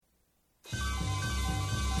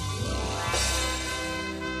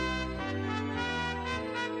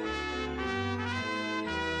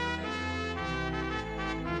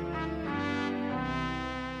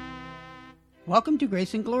Welcome to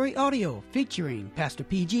Grace and Glory Audio, featuring Pastor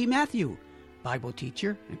P.G. Matthew, Bible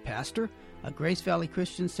teacher and pastor of Grace Valley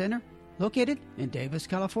Christian Center, located in Davis,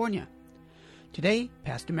 California. Today,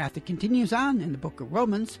 Pastor Matthew continues on in the book of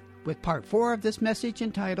Romans with part 4 of this message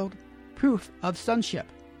entitled, Proof of Sonship.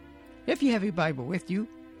 If you have your Bible with you,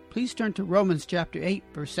 please turn to Romans chapter 8,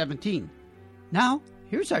 verse 17. Now,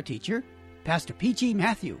 here's our teacher, Pastor P.G.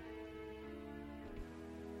 Matthew.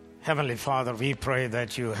 Heavenly Father, we pray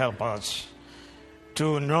that you help us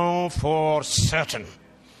to know for certain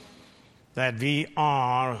that we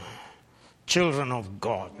are children of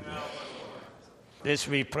God. This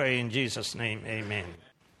we pray in Jesus' name, amen.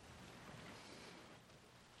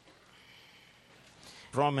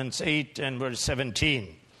 Romans 8 and verse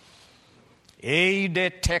 17.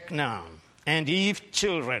 Eide tekna, and Eve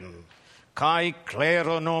children, kai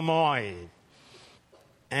kleronomoi,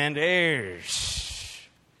 and heirs,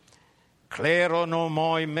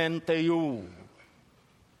 kleronomoi menteu,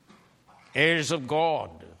 heirs of God,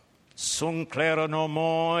 sum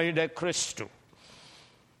kleronomoi de Christu,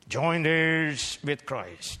 joint heirs with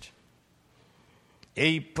Christ.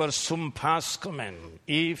 E per sum pascumen,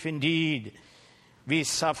 if indeed we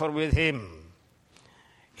suffer with him,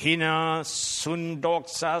 hina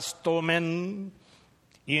sundoxas tomen,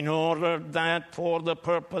 in order that for the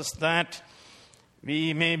purpose that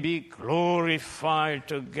we may be glorified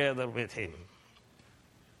together with him.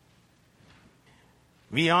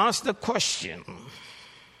 We ask the question,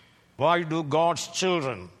 why do God's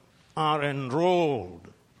children are enrolled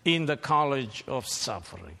in the college of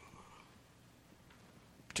suffering?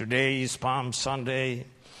 Today is Palm Sunday.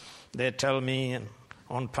 They tell me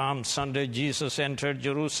on Palm Sunday Jesus entered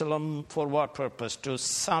Jerusalem for what purpose? To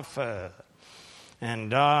suffer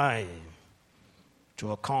and die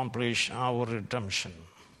to accomplish our redemption.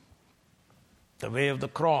 The way of the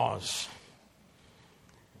cross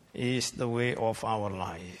is the way of our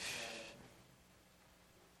life.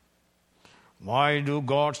 Why do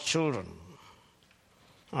God's children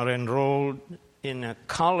are enrolled in a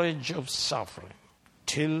college of suffering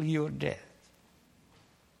till your death?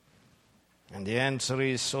 And the answer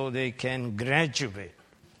is so they can graduate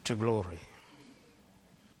to glory.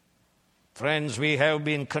 Friends, we have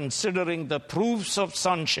been considering the proofs of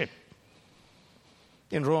sonship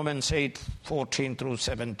in Romans 8, 14 through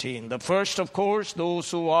 17. The first, of course,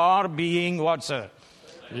 those who are being,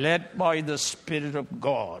 led by the Spirit of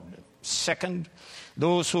God. Second,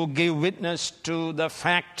 those who give witness to the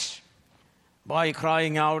fact by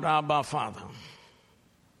crying out, Abba, Father,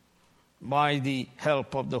 by the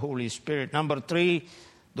help of the Holy Spirit. Number 3,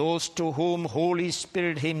 those to whom Holy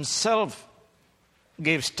Spirit himself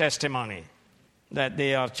gives testimony that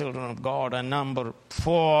they are children of God. And number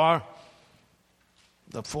 4,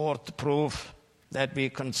 the fourth proof that we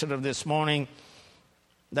consider this morning,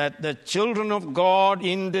 that the children of God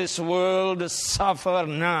in this world suffer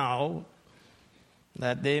now,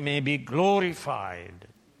 that they may be glorified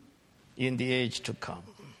in the age to come.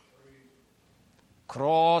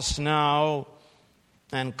 Cross now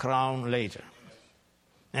and crown later.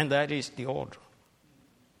 And that is the order.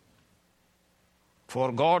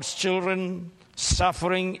 For God's children,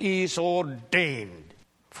 suffering is ordained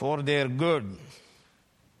for their good.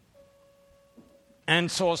 And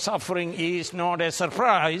so suffering is not a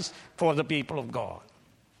surprise for the people of God.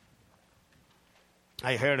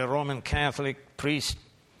 I heard a Roman Catholic priest,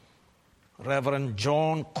 Reverend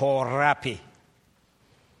John Corapi.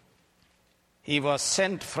 He was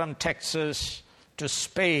sent from Texas to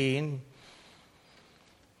Spain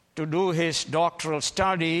to do his doctoral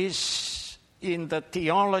studies in the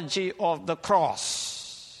theology of the cross.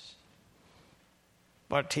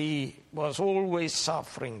 But he was always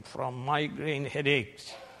suffering from migraine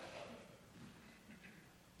headaches.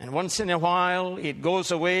 And once in a while it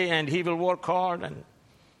goes away and he will work hard,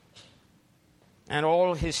 and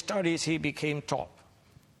all his studies he became top.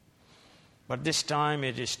 But this time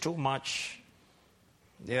it is too much.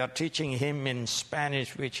 They are teaching him in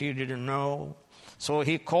Spanish, which he didn't know. So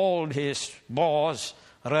he called his boss,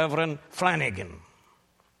 Reverend Flanagan.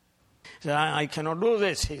 He said, I cannot do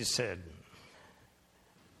this, he said.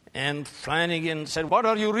 And Flanagan said, what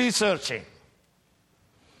are you researching?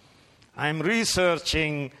 I'm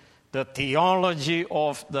researching the theology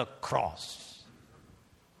of the cross.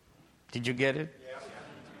 Did you get it? Yeah.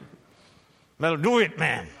 Well, do it,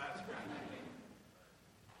 man.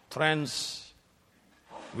 Friends,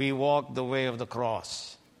 we walk the way of the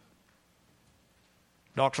cross.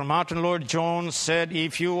 Dr. Martin Lloyd-Jones said,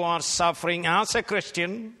 if you are suffering as a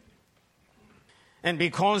Christian, and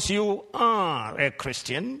because you are a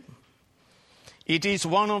Christian, it is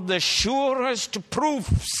one of the surest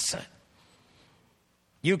proofs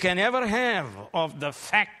you can ever have of the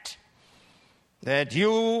fact that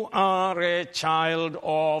you are a child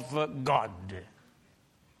of God.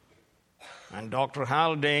 And Dr.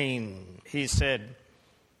 Haldane, he said,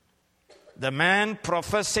 the man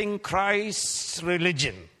professing Christ's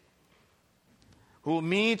religion, who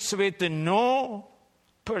meets with no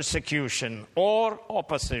persecution or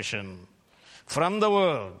opposition from the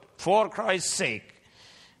world for Christ's sake,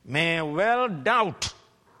 may well doubt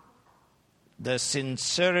the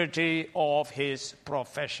sincerity of his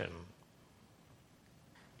profession.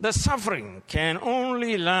 The suffering can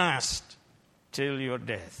only last till your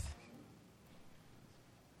death.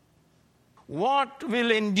 What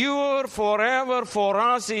will endure forever for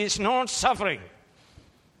us is not suffering,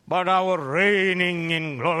 but our reigning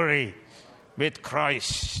in glory with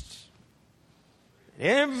Christ.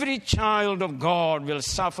 Every child of God will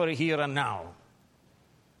suffer here and now.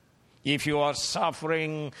 If you are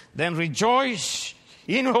suffering, then rejoice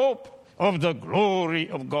in hope of the glory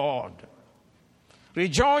of God.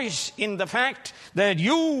 Rejoice in the fact that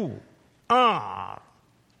you are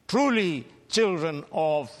truly children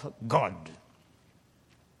of God.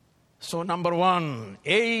 So, number one,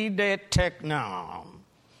 eide tekna,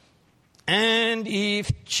 and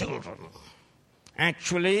if children.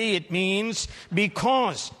 Actually, it means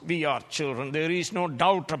because we are children. There is no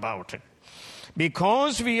doubt about it.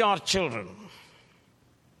 Because we are children.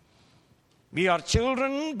 We are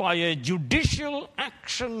children by a judicial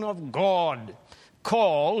action of God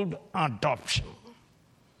called adoption.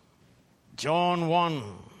 John 1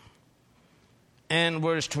 and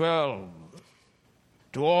verse 12.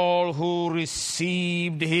 To all who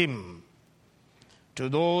received him, to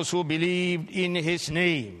those who believed in his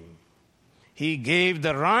name, he gave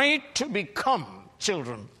the right to become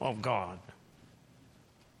children of God.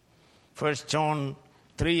 1 John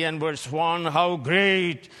 3 and verse 1, how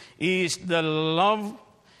great is the love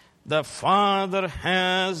the Father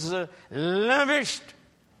has lavished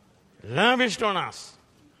on us,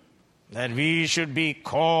 that we should be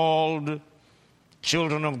called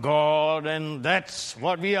children of God, and that's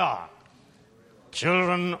what we are,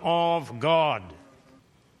 children of God.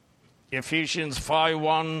 Ephesians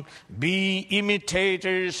 5:1, be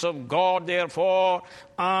imitators of God, therefore,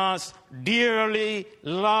 as dearly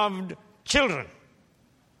loved children.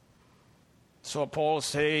 So Paul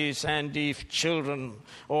says, and if children,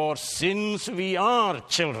 or since we are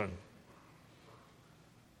children,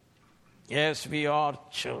 yes, we are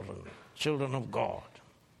children of God.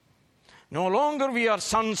 No longer we are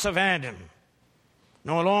sons of Adam.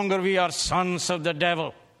 No longer we are sons of the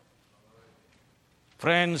devil.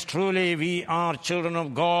 Friends, truly we are children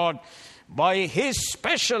of God by his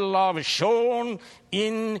special love shown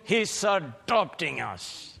in his adopting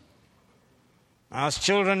us. As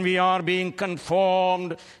children, we are being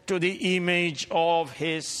conformed to the image of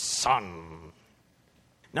his Son.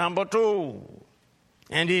 Number 2,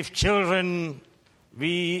 and if children,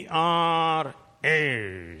 we are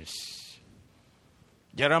heirs.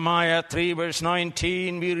 Jeremiah 3 verse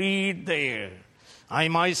 19, we read there, I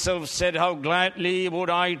myself said, how gladly would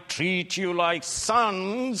I treat you like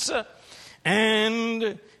sons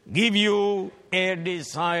and give you a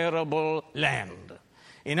desirable land.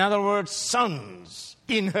 In other words, sons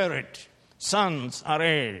inherit. Sons are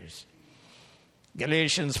heirs.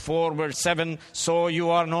 Galatians 4 verse 7, so you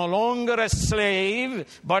are no longer a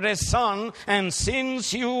slave, but a son, and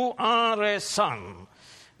since you are a son,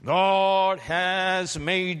 God has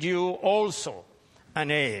made you also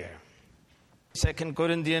an heir. 2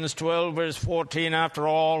 Corinthians 12 verse 14, after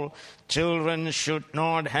all, children should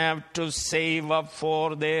not have to save up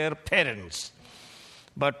for their parents,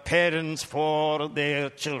 but parents for their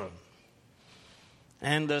children.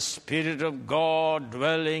 And the Spirit of God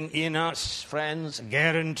dwelling in us, friends,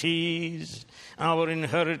 guarantees our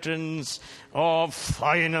inheritance of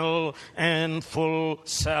final and full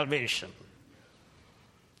salvation.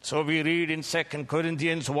 So we read in 2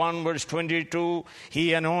 Corinthians 1 verse 22,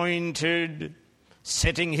 he anointed,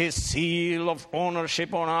 setting his seal of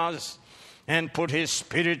ownership on us, and put his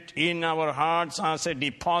Spirit in our hearts as a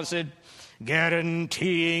deposit,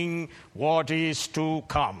 guaranteeing what is to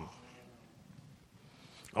come.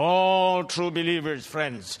 All true believers,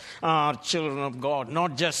 friends, are children of God,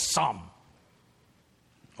 not just some.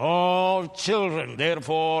 All children,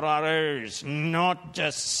 therefore, are heirs, not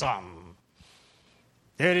just some.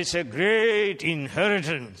 There is a great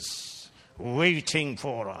inheritance waiting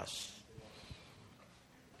for us.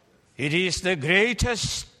 It is the greatest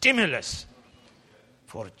stimulus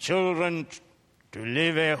for children to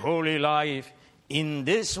live a holy life in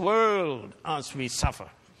this world as we suffer.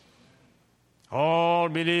 All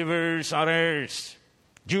believers are heirs.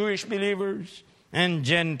 Jewish believers, and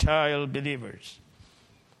Gentile believers.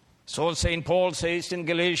 So St. Paul says in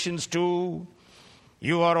Galatians 2,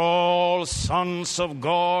 you are all sons of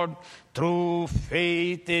God through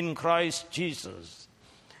faith in Christ Jesus.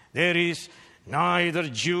 There is neither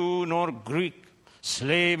Jew nor Greek,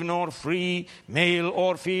 slave nor free, male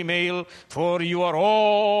or female, for you are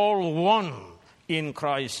all one in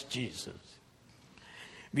Christ Jesus.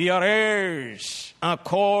 We are heirs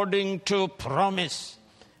according to promise.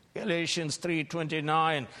 Galatians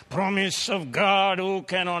 3:29, promise of God who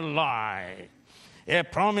cannot lie. A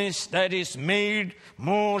promise that is made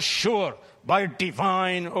more sure by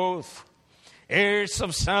divine oath. Heirs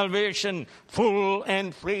of salvation, full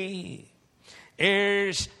and free.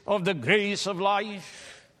 Heirs of the grace of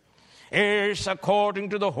life. Heirs according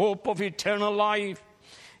to the hope of eternal life.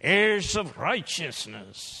 Heirs of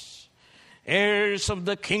righteousness. Heirs of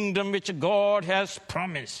the kingdom which God has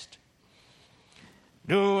promised.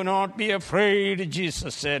 Do not be afraid,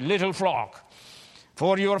 Jesus said, little flock,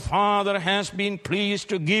 for your Father has been pleased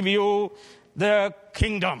to give you the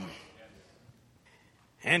kingdom.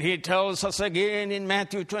 And he tells us again in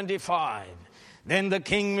Matthew 25, then the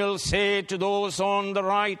king will say to those on the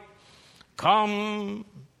right, come,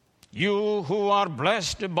 you who are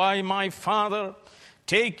blessed by my Father,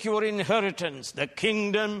 take your inheritance, the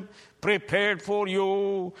kingdom prepared for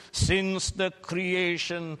you since the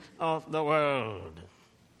creation of the world.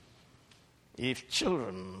 If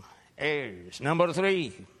children, heirs. Number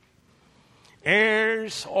 3,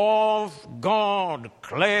 heirs of God,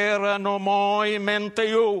 clara nomoi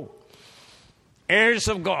menteu. Heirs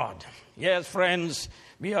of God. Yes, friends,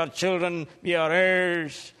 we are children, we are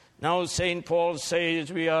heirs. Now St. Paul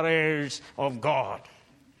says we are heirs of God.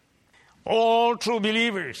 All true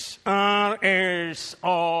believers are heirs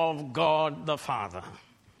of God the Father,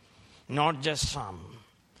 not just some.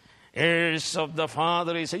 Heirs of the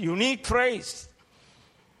Father is a unique phrase.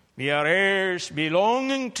 We are heirs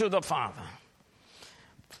belonging to the Father.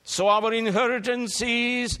 So our inheritance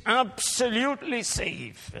is absolutely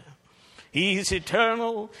safe. He is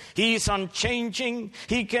eternal. He is unchanging.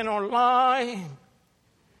 He cannot lie.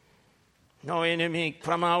 No enemy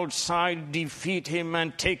from outside defeat him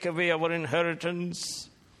and take away our inheritance.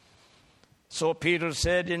 So Peter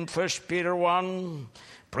said in 1 Peter 1,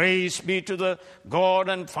 praise be to the God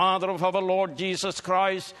and Father of our Lord Jesus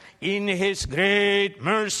Christ. In his great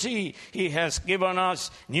mercy, he has given us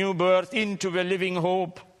new birth into a living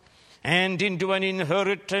hope and into an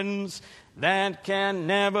inheritance that can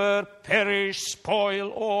never perish,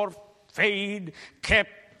 spoil, or fade,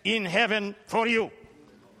 kept in heaven for you.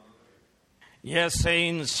 Yes,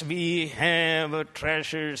 saints, we have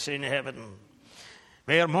treasures in heaven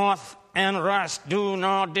where moth and rust do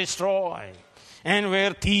not destroy, and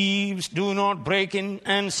where thieves do not break in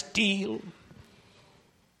and steal.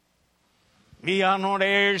 We are not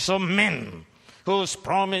heirs of men whose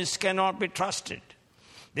promise cannot be trusted.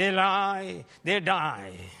 They lie, they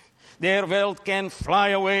die. Their wealth can fly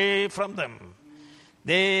away from them.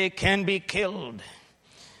 They can be killed.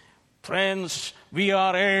 Friends, we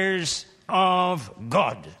are heirs of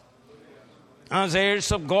God. As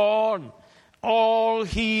heirs of God, all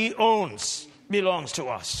he owns belongs to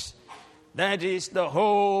us. That is the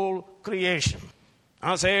whole creation.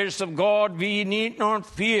 As heirs of God, we need not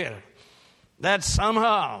fear that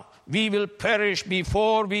somehow we will perish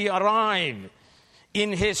before we arrive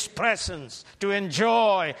in his presence to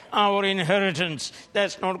enjoy our inheritance.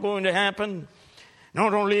 That's not going to happen.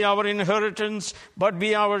 Not only our inheritance, but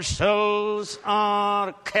we ourselves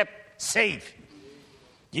are kept safe.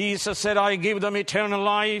 Jesus said, I give them eternal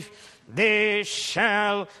life. They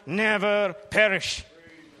shall never perish.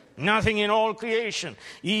 Nothing in all creation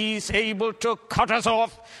is able to cut us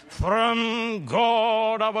off from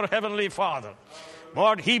God, our Heavenly Father.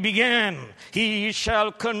 What he began, he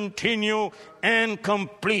shall continue and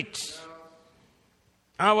complete.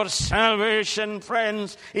 Our salvation,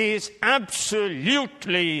 friends, is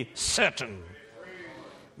absolutely certain.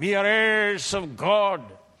 We are heirs of God.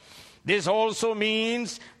 This also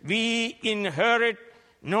means we inherit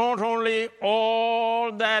not only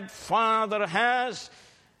all that Father has,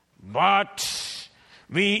 but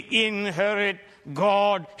we inherit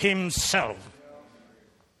God himself.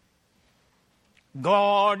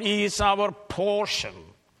 God is our portion,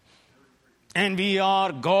 and we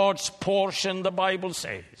are God's portion, the Bible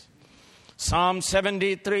says. Psalm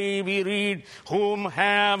 73, we read, whom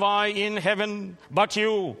have I in heaven but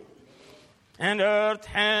you? And earth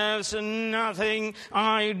has nothing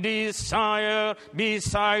I desire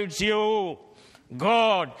besides you.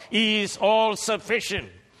 God is all sufficient.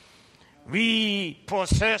 We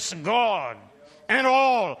possess God and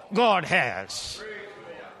all God has.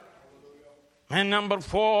 And number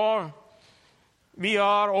 4, we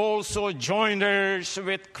are also joiners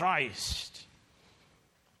with Christ.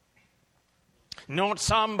 Not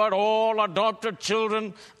some, but all adopted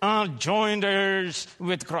children are joiners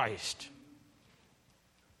with Christ.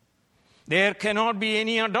 There cannot be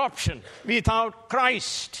any adoption without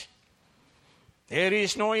Christ. There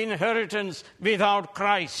is no inheritance without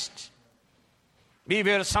Christ. We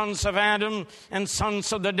were sons of Adam and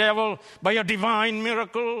sons of the devil. By a divine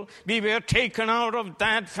miracle, we were taken out of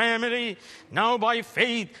that family. Now by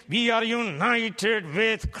faith, we are united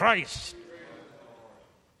with Christ.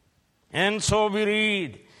 And so we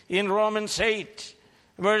read in Romans 8,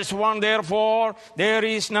 verse 1, therefore, there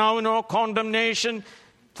is now no condemnation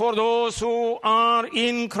for those who are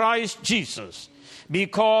in Christ Jesus.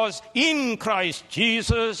 Because in Christ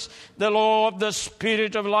Jesus, the law of the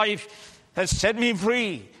Spirit of life has set me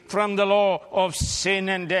free from the law of sin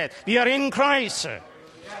and death. We are in Christ,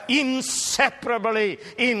 inseparably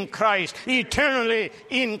in Christ, eternally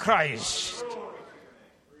in Christ.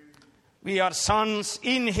 We are sons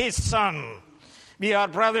in His Son. We are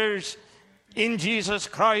brothers in Jesus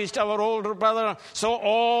Christ, our older brother. So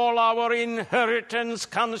all our inheritance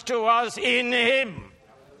comes to us in Him.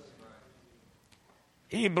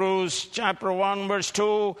 Hebrews chapter 1 verse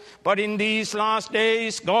 2, but in these last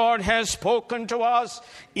days God has spoken to us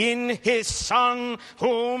in His Son,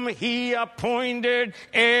 whom He appointed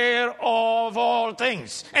heir of all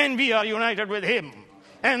things. And we are united with Him.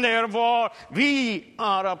 And therefore we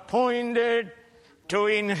are appointed to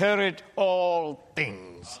inherit all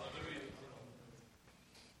things.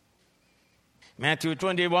 Matthew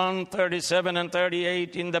 21, 37 and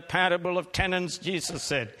 38, in the parable of tenants, Jesus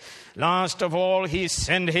said, last of all, He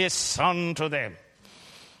sent His Son to them.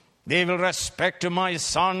 They will respect my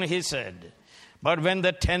Son, He said. But when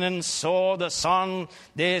the tenants saw the Son,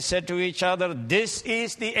 they said to each other, this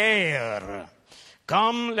is the heir.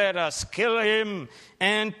 Come, let us kill him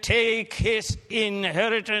and take his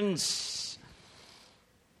inheritance.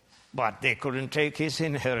 But they couldn't take his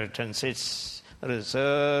inheritance. It's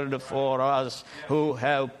reserved for us who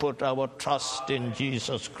have put our trust in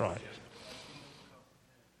Jesus Christ.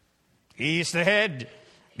 He is the head,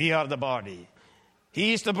 we are the body.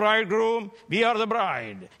 He is the bridegroom, we are the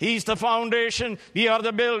bride. He is the foundation, we are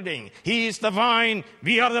the building. He is the vine,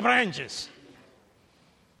 we are the branches.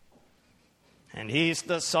 And He is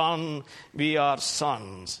the Son, we are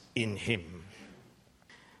sons in Him.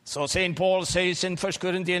 So St. Paul says in 1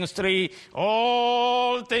 Corinthians 3,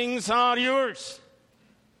 all things are yours.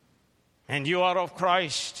 And you are of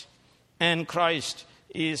Christ, and Christ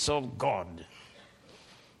is of God.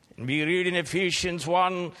 And we read in Ephesians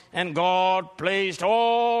 1, and God placed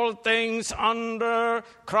all things under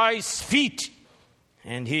Christ's feet.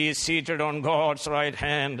 And He is seated on God's right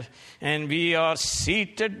hand, and we are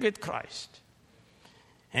seated with Christ.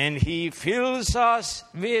 And He fills us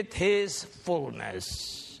with His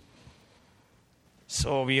fullness.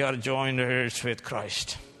 So we are joiners with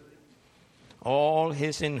Christ. All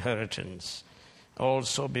His inheritance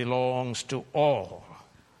also belongs to all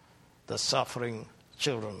the suffering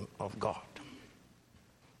children of God.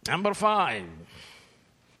 Number 5,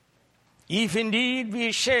 if indeed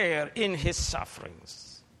we share in His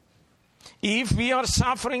sufferings, if we are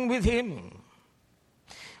suffering with Him,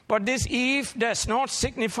 but this if does not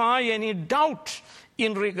signify any doubt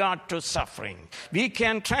in regard to suffering. We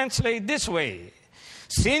can translate this way.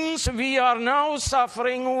 Since we are now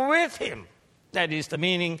suffering with Him, that is the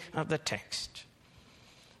meaning of the text.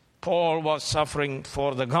 Paul was suffering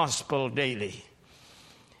for the gospel daily.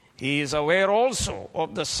 He is aware also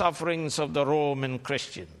of the sufferings of the Roman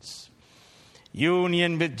Christians.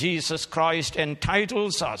 Union with Jesus Christ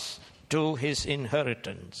entitles us to His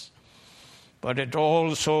inheritance. But it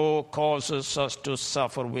also causes us to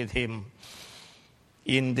suffer with Him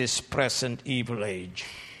in this present evil age.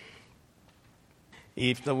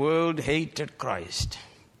 If the world hated Christ,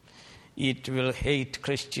 it will hate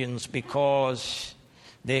Christians because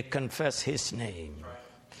they confess His name.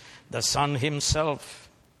 The Son Himself,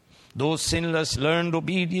 though sinless, learned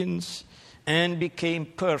obedience and became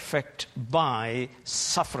perfect by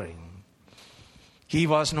suffering. He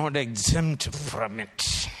was not exempt from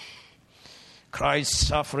it. Christ's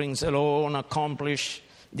sufferings alone accomplish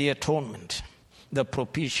the atonement, the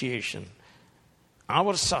propitiation.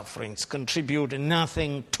 Our sufferings contribute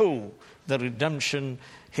nothing to the redemption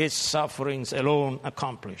His sufferings alone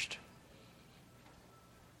accomplished.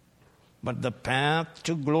 But the path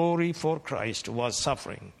to glory for Christ was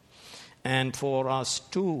suffering. And for us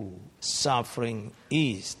too, suffering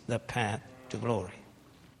is the path to glory.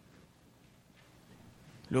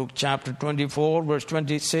 Luke chapter 24, verse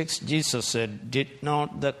 26, Jesus said, did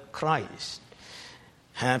not the Christ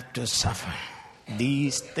have to suffer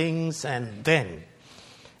these things and then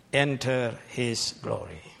enter his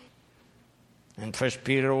glory. And 1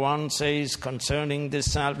 Peter 1 says, concerning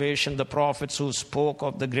this salvation, the prophets who spoke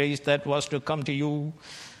of the grace that was to come to you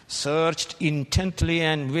searched intently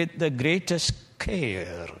and with the greatest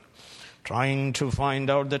care, trying to find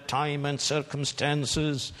out the time and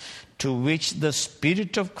circumstances to which the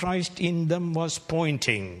Spirit of Christ in them was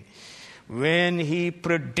pointing when he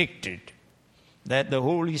predicted, that the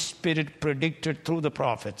Holy Spirit predicted through the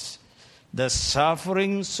prophets, the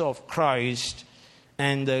sufferings of Christ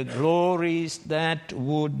and the glories that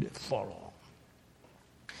would follow.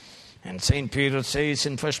 And St. Peter says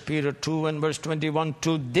in 1 Peter 2 and verse 21,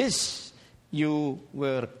 to this you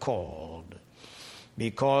were called,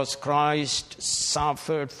 because Christ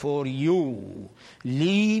suffered for you,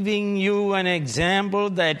 leaving you an example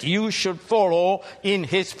that you should follow in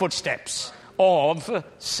his footsteps of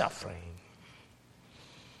suffering.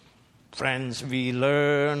 Friends, we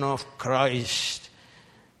learn of Christ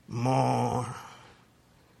more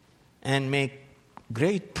and make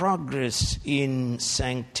great progress in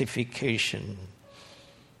sanctification,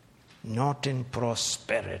 not in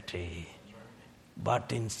prosperity,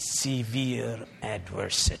 but in severe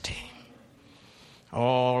adversity.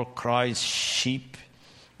 All Christ's sheep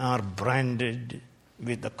are branded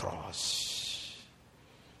with the cross.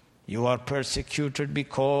 You are persecuted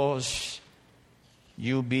because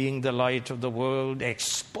you, being the light of the world,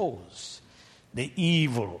 expose the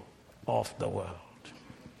evil of the world.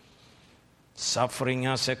 Suffering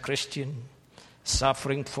as a Christian,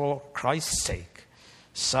 suffering for Christ's sake,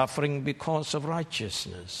 suffering because of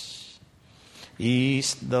righteousness,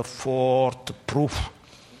 is the fourth proof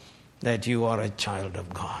that you are a child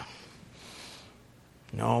of God.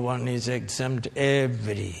 No one is exempt.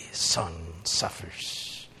 Every son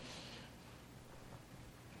suffers.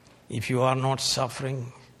 If you are not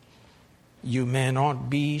suffering, you may not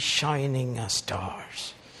be shining as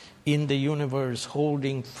stars in the universe,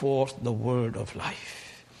 holding forth the word of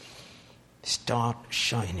life. Start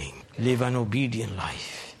shining. Live an obedient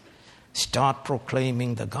life. Start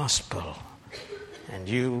proclaiming the gospel, and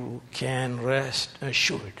you can rest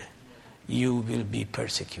assured you will be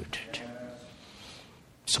persecuted.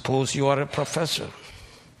 Suppose you are a professor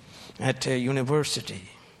at a university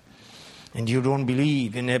and you don't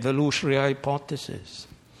believe in evolutionary hypothesis.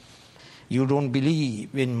 You don't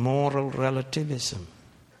believe in moral relativism.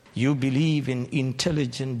 You believe in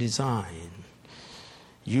intelligent design.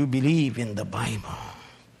 You believe in the Bible.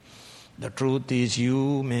 The truth is,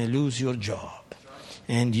 you may lose your job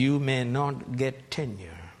and you may not get tenure.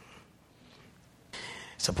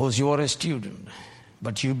 Suppose you are a student,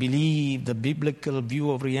 but you believe the biblical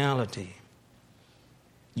view of reality.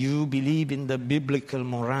 You believe in the biblical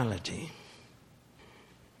morality.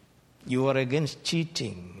 You are against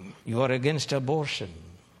cheating. You are against abortion.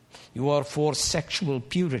 You are for sexual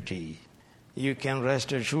purity. You can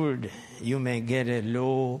rest assured you may get a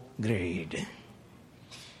low grade.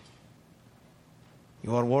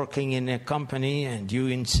 You are working in a company and you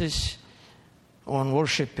insist on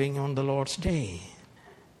worshiping on the Lord's day.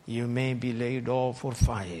 You may be laid off or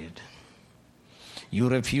fired. You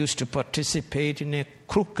refuse to participate in a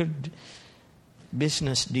crooked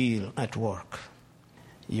business deal at work.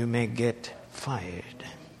 You may get fired.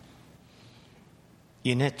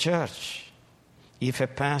 In a church, if a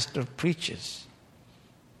pastor preaches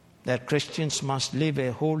that Christians must live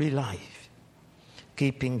a holy life,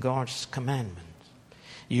 keeping God's commandments,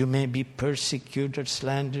 you may be persecuted,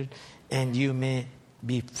 slandered, and you may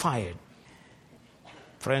be fired.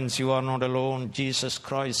 Friends, you are not alone. Jesus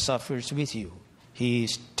Christ suffers with you. He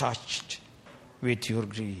is touched with your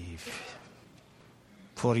grief,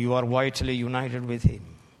 for you are vitally united with him.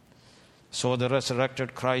 So the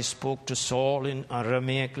resurrected Christ spoke to Saul in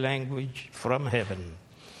Aramaic language from heaven.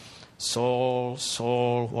 Saul,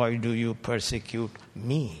 Saul, why do you persecute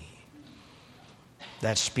me?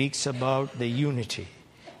 That speaks about the unity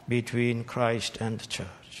between Christ and the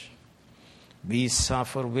church. We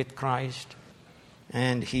suffer with Christ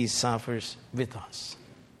and he suffers with us.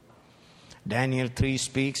 Daniel 3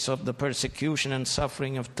 speaks of the persecution and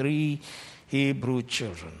suffering of 3 Hebrew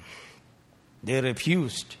children. They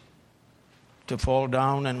refused to fall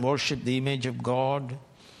down and worship the image of God,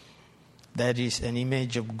 that is, an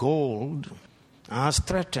image of gold, as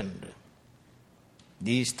threatened.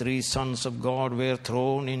 These 3 sons of God were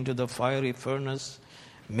thrown into the fiery furnace,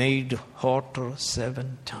 made hotter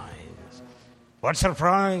 7 times. What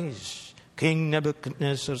surprise! King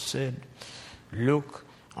Nebuchadnezzar said, "Look,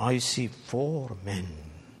 I see 4 men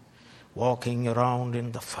walking around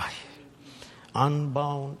in the fire,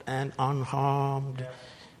 unbound and unharmed."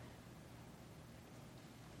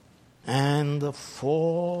 And the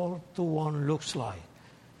fourth one looks like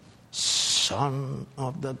Son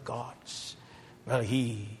of the gods. Well,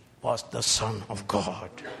 he was the Son of God.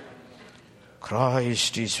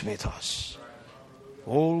 Christ is with us.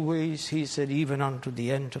 Always, he said, even unto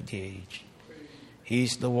the end of the age. He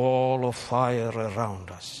is the wall of fire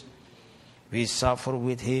around us. We suffer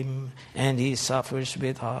with him, and he suffers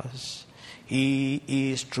with us. He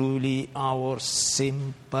is truly our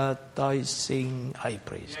sympathizing high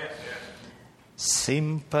priest.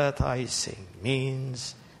 Sympathizing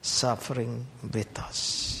means suffering with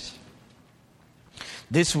us.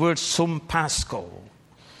 This word sympasko,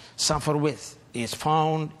 suffer with, is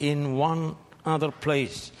found in one other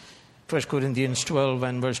place. 1 Corinthians 12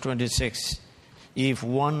 and verse 26. If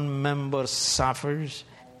one member suffers,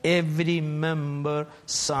 every member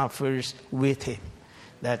suffers with him.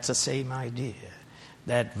 That's the same idea.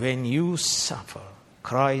 That when you suffer,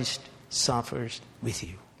 Christ suffers with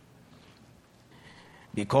you.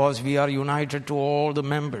 Because we are united to all the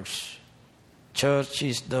members, church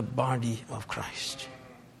is the body of Christ.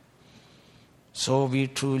 So we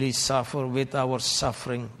truly suffer with our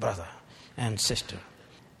suffering brother and sister.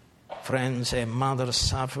 Friends, a mother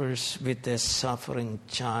suffers with a suffering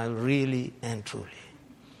child, really and truly.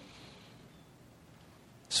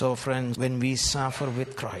 So friends, when we suffer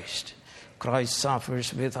with Christ, Christ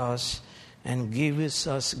suffers with us and gives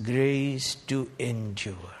us grace to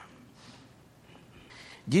endure.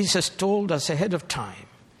 Jesus told us ahead of time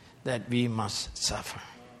that we must suffer.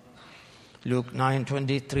 Luke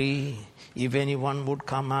 9:23, if anyone would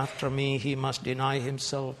come after me, he must deny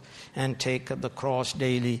himself and take up the cross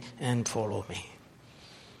daily and follow me.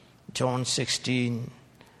 John 16,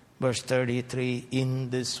 verse 33,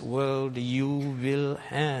 in this world you will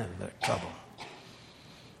have trouble.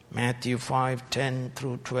 Matthew 5:10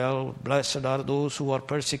 through 12, blessed are those who are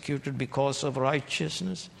persecuted because of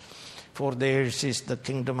righteousness, for theirs is the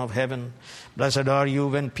kingdom of heaven. Blessed are you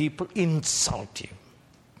when people insult you,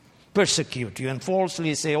 persecute you, and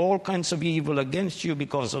falsely say all kinds of evil against you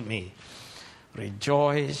because of me.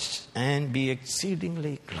 Rejoice and be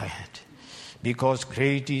exceedingly glad, because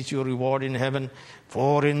great is your reward in heaven.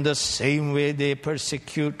 For in the same way they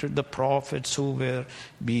persecuted the prophets who were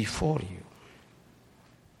before you.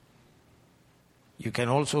 You can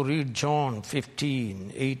also read John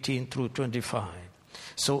 15:18 through 25.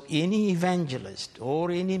 So any evangelist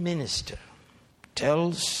or any minister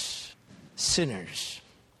tells sinners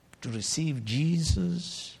to receive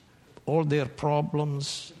Jesus, all their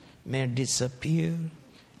problems may disappear,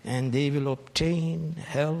 and they will obtain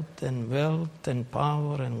health and wealth and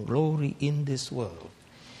power and glory in this world.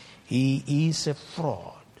 He is a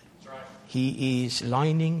fraud. He is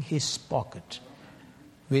lining his pocket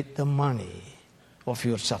with the money of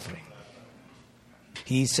your suffering.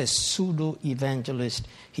 He is a pseudo-evangelist.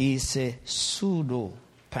 He is a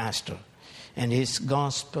pseudo-pastor. And his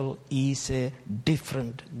gospel is a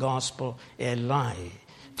different gospel, a lie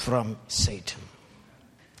from Satan.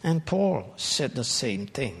 And Paul said the same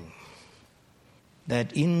thing,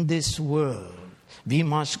 that in this world we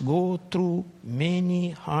must go through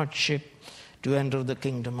many hardships to enter the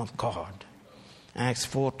kingdom of God. Acts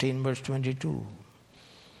 14 verse 22.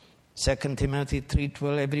 2 Timothy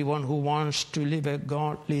 3:12, everyone who wants to live a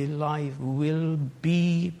godly life will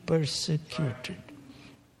be persecuted.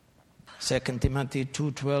 2 Timothy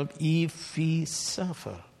 2:12, if we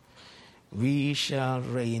suffer, we shall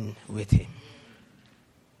reign with him.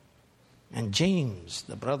 And James,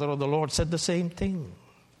 the brother of the Lord, said the same thing.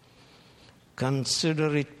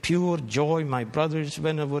 Consider it pure joy, my brothers,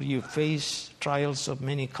 whenever you face trials of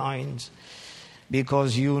many kinds,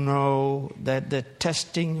 because you know that the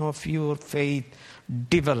testing of your faith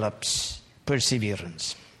develops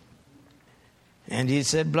perseverance. And he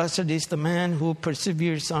said, blessed is the man who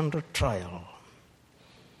perseveres under trial,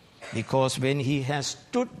 because when he has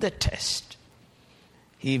stood the test,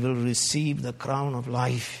 he will receive the crown of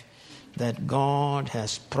life that God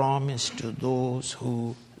has promised to those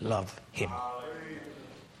who love him.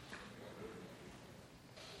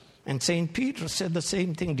 And St. Peter said the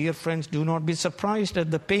same thing. Dear friends, do not be surprised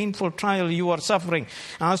at the painful trial you are suffering,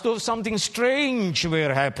 as though something strange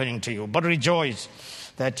were happening to you. But rejoice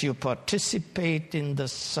that you participate in the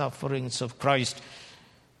sufferings of Christ,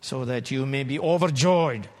 so that you may be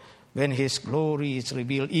overjoyed when his glory is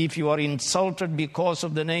revealed. If you are insulted because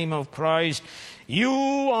of the name of Christ, you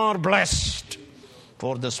are blessed,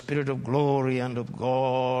 for the Spirit of glory and of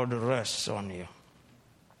God rests on you.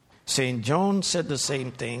 St. John said the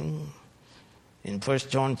same thing in 1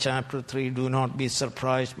 John chapter 3. Do not be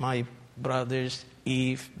surprised, my brothers,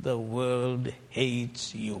 if the world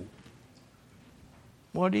hates you.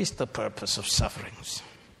 What is the purpose of sufferings?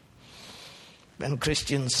 When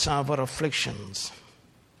Christians suffer afflictions,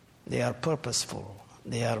 they are purposeful,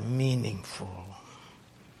 they are meaningful.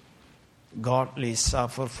 Godly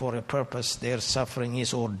suffer for a purpose. Their suffering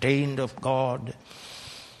is ordained of God.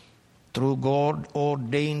 Through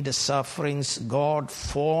God-ordained sufferings, God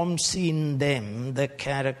forms in them the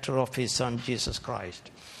character of His Son, Jesus Christ.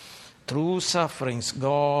 Through sufferings,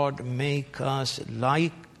 God makes us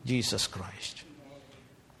like Jesus Christ.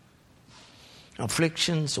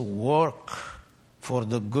 Afflictions work for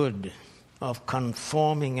the good of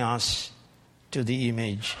conforming us to the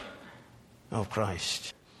image of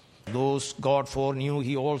Christ. Those God foreknew,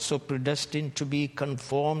 He also predestined to be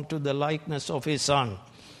conformed to the likeness of His Son.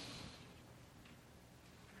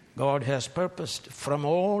 God has purposed from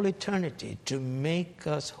all eternity to make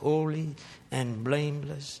us holy and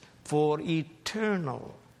blameless for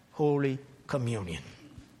eternal holy communion.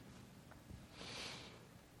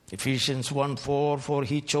 Ephesians 1:4, for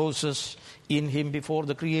He chose us in Him before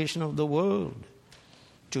the creation of the world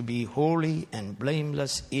to be holy and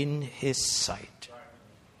blameless in His sight.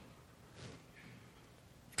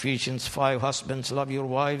 Ephesians 5, husbands, love your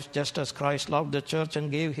wives just as Christ loved the church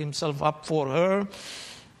and gave Himself up for her.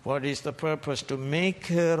 What is the purpose? To make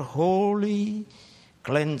her holy,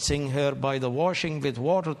 cleansing her by the washing with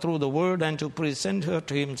water through the word, and to present her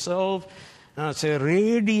to Himself as a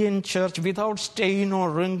radiant church without stain or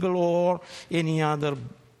wrinkle or any other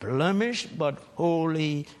blemish, but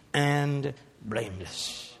holy and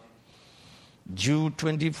blameless. Jude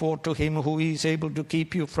 24, to Him who is able to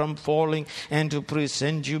keep you from falling and to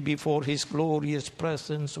present you before His glorious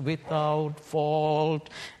presence without fault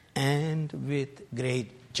and with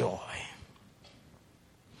great joy.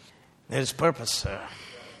 There's purpose, sir.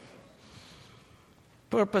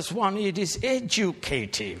 Purpose 1, it is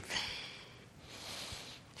educative.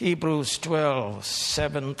 Hebrews 12,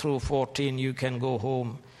 7 through 14, you can go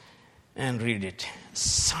home and read it.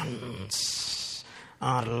 Sons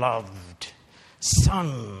are loved.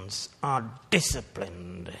 Sons are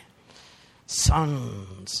disciplined.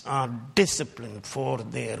 Sons are disciplined for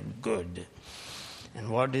their good. And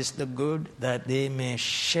what is the good? That they may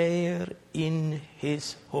share in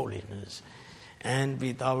His holiness. And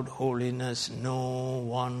without holiness, no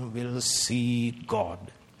one will see God.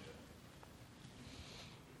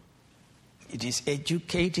 It is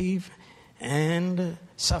educative, and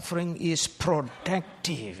suffering is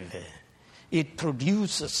protective. It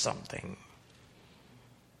produces something.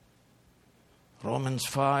 Romans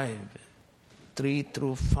 5, 3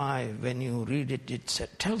 through 5, when you read it, it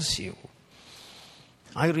tells you,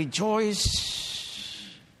 I rejoice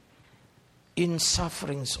in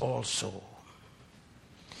sufferings also,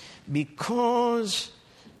 because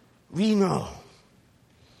we know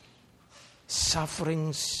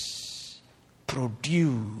sufferings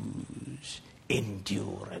produce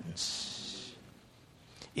endurance.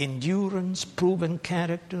 Endurance, proven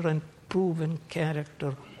character, and proven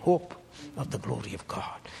character, hope of the glory of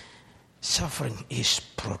God. Suffering is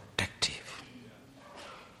protective.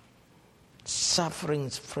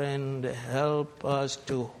 Sufferings, friend, help us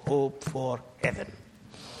to hope for heaven.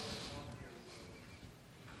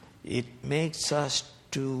 It makes us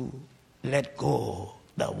to let go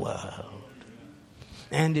the world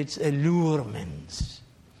and its allurements.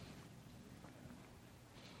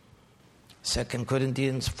 2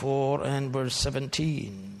 Corinthians 4 and verse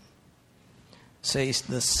 17 says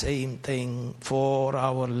the same thing. For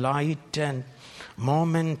our light and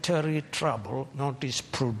momentary trouble, notice,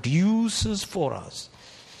 produces for us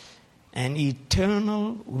an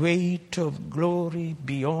eternal weight of glory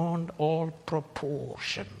beyond all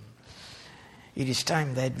proportion. It is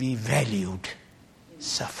time that we valued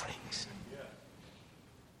sufferings.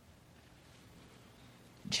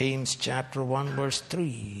 James chapter 1 verse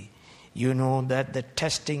 3, you know that the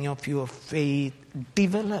testing of your faith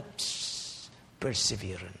develops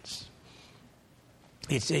perseverance.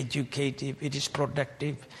 It's educative, it is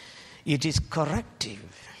productive, it is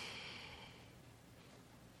corrective.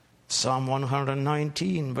 Psalm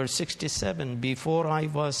 119 verse 67, before I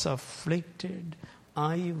was afflicted,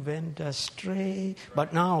 I went astray,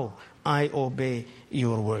 but now I obey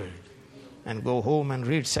your word. And go home and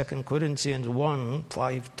read 2 Corinthians 1,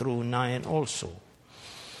 5 through 9 also.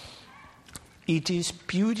 It is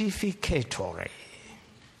purificatory.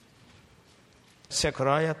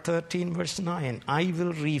 Zechariah 13 verse 9, I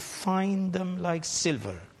will refine them like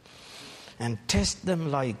silver and test them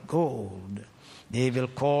like gold. They will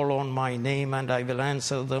call on my name and I will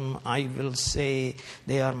answer them. I will say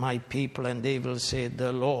they are my people, and they will say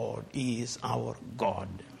the Lord is our God.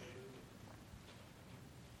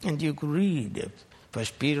 And you could read 1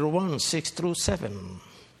 Peter 1, 6 through 7.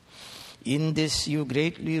 In this you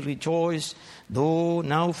greatly rejoice, though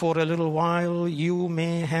now for a little while you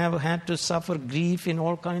may have had to suffer grief in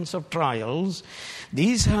all kinds of trials.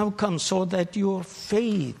 These have come so that your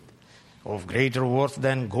faith, of greater worth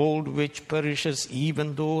than gold which perishes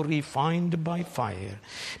even though refined by fire,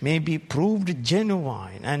 may be proved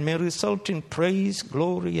genuine and may result in praise,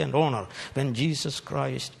 glory, and honor when Jesus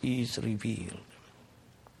Christ is revealed.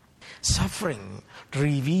 Suffering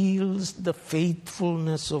reveals the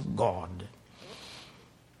faithfulness of God.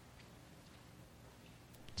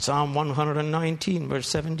 Psalm 119, verse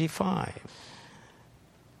 75.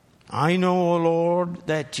 I know, O Lord,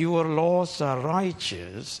 that your laws are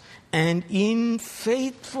righteous, and in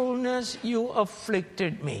faithfulness you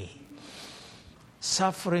afflicted me.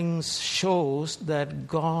 Suffering shows that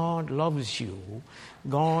God loves you.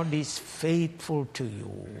 God is faithful to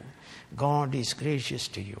you. God is gracious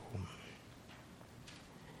to you.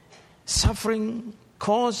 Suffering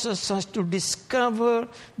causes us to discover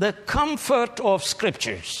the comfort of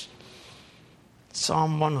Scriptures.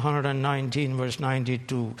 Psalm 119, verse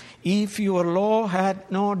 92. If your law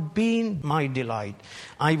had not been my delight,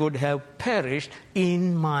 I would have perished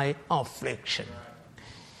in my affliction.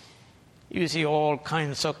 You see, all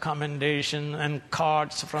kinds of commendation and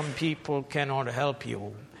cards from people cannot help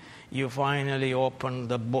you. You finally open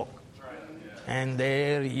the book, and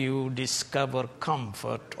there you discover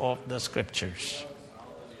comfort of the Scriptures.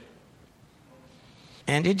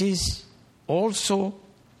 And it is also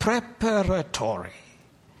preparatory.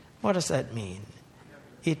 What does that mean?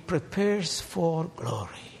 It prepares for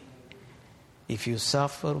glory. If you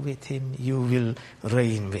suffer with Him, you will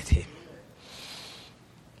reign with Him.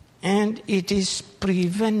 And it is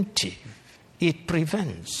preventive. It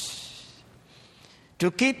prevents. To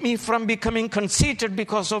keep me from becoming conceited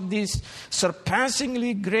because of these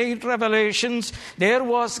surpassingly great revelations, there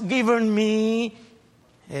was given me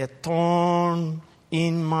a thorn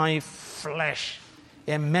in my flesh,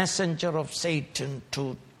 a messenger of Satan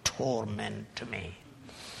to torment me.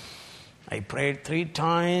 I prayed 3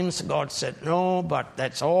 times. God said, no, but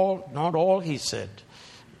that's all, not all, He said.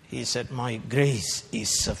 He said, my grace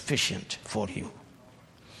is sufficient for you.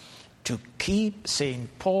 To keep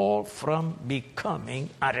St. Paul from becoming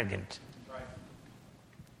arrogant.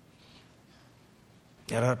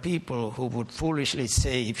 There are people who would foolishly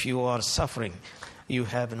say, if you are suffering, you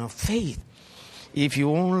have no faith. If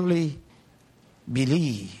you only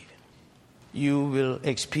believe, you will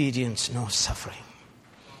experience no suffering.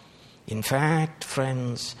 In fact,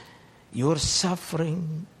 friends, your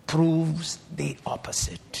suffering proves the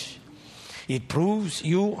opposite. It proves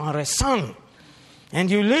you are a son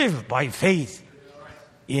and you live by faith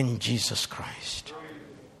in Jesus Christ.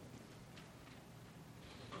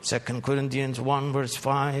 2 Corinthians 1 verse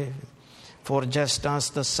 5, for just as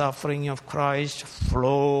the suffering of Christ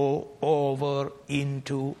flow over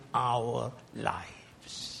into our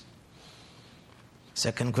lives.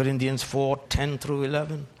 2 Corinthians 4, 10 through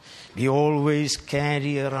 11. We always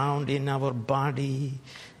carry around in our body,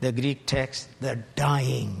 the Greek text, the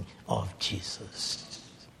dying of Jesus.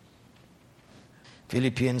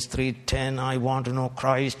 Philippians 3:10, I want to know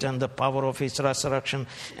Christ and the power of His resurrection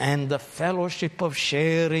and the fellowship of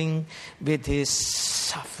sharing with His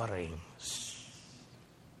sufferings.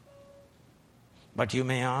 But you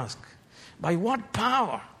may ask, by what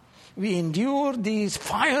power we endure these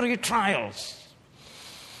fiery trials?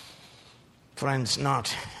 Friends,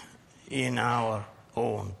 not in our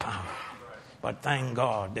own power. But thank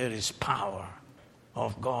God there is power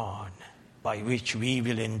of God by which we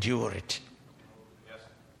will endure it.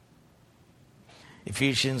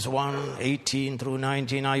 Ephesians 1, 18 through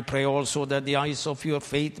 19, I pray also that the eyes of your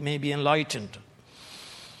faith may be enlightened,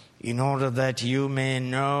 in order that you may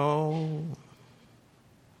know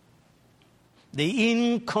the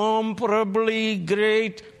incomparably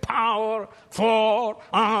great power for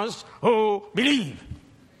us who believe.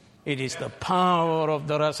 It is the power of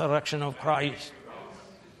the resurrection of Christ.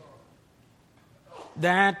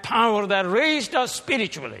 That power that raised us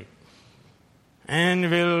spiritually and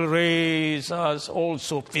will raise us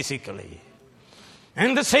also physically.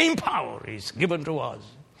 And the same power is given to us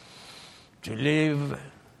to live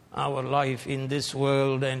our life in this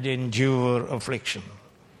world and endure affliction.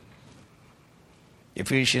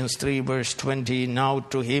 Ephesians 3 verse 20, now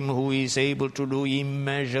to Him who is able to do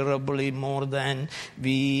immeasurably more than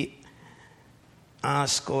we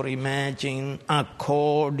ask or imagine,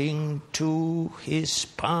 according to His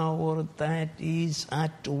power that is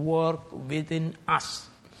at work within us.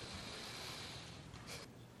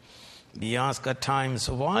 We ask at times,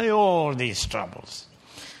 why all these troubles?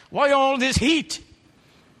 Why all this heat?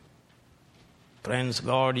 Friends,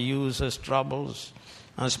 God uses troubles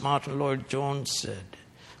As Martin Lloyd-Jones said,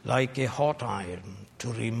 like a hot iron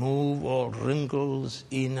to remove all wrinkles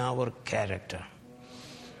in our character.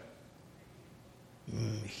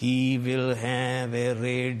 He will have a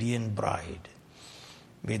radiant bride,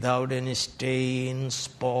 without any stain,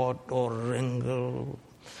 spot, or wrinkle,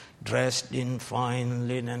 dressed in fine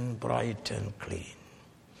linen, bright and clean.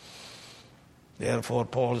 Therefore,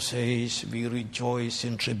 Paul says, we rejoice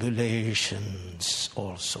in tribulations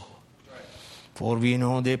also. For we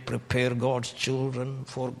know they prepare God's children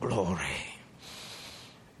for glory.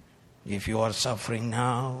 If you are suffering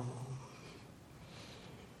now,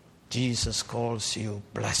 Jesus calls you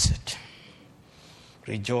blessed.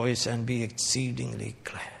 Rejoice and be exceedingly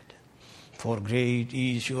glad, for great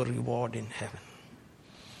is your reward in heaven.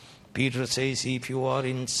 Peter says, if you are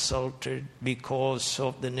insulted because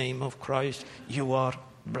of the name of Christ, you are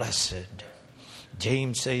blessed.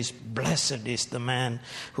 James says, blessed is the man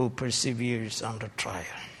who perseveres under trial.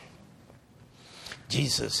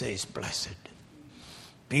 Jesus says, blessed.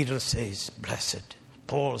 Peter says, blessed.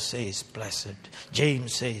 Paul says, blessed.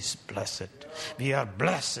 James says, blessed. We are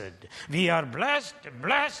blessed. We are blessed,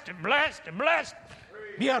 blessed, blessed, blessed.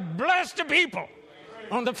 We are blessed people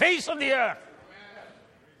on the face of the earth.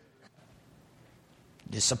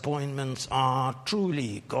 Disappointments are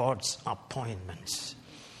truly God's appointments.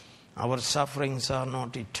 Our sufferings are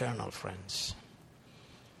not eternal, friends.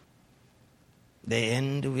 They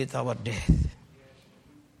end with our death.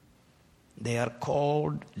 They are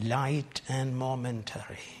called light and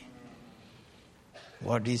momentary.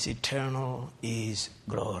 What is eternal is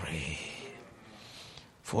glory.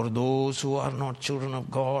 For those who are not children of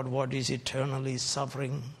God, what is eternal is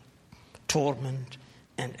suffering, torment,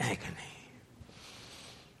 and agony.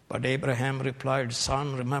 But Abraham replied,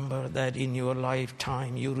 son, remember that in your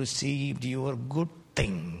lifetime you received your good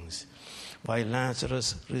things, while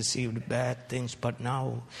Lazarus received bad things. But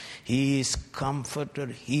now he is comforted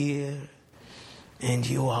here, and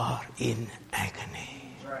you are in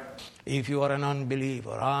agony. Right. If you are an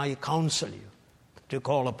unbeliever, I counsel you to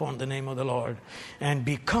call upon the name of the Lord and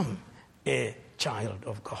become a child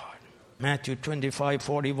of God. Matthew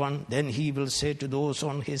 25:41, then he will say to those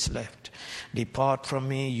on his left, depart from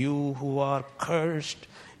me, you who are cursed,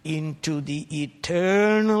 into the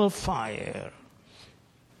eternal fire,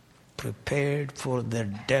 prepared for the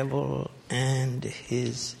devil and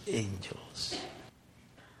his angels.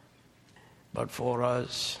 But for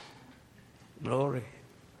us, glory.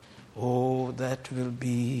 Oh, that will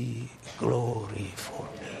be glory for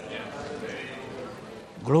me.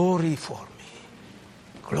 Glory for me.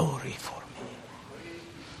 Glory for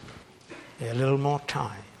me. A little more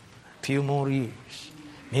time, a few more years,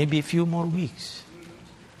 maybe a few more weeks.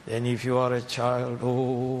 Then if you are a child,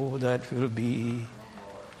 oh, that will be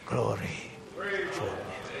glory for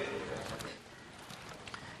me.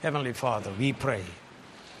 Heavenly Father, we pray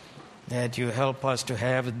that you help us to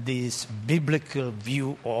have this biblical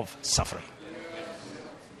view of suffering.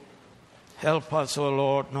 Help us, O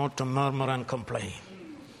Lord, not to murmur and complain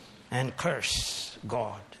and curse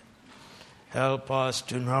God. Help us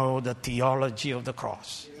to know the theology of the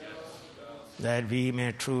cross, that we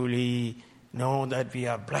may truly know that we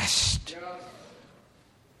are blessed,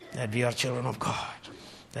 that we are children of God,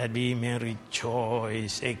 that we may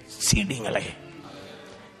rejoice exceedingly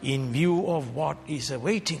in view of what is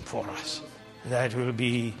awaiting for us. That will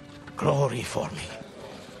be glory for me.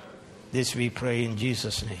 This we pray in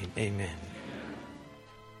Jesus' name. Amen.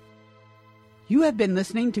 You have been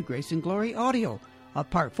listening to Grace and Glory Audio, of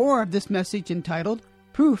Part 4 of this message entitled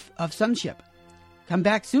Proof of Sonship. Come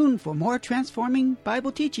back soon for more transforming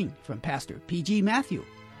Bible teaching from Pastor P.G. Matthew.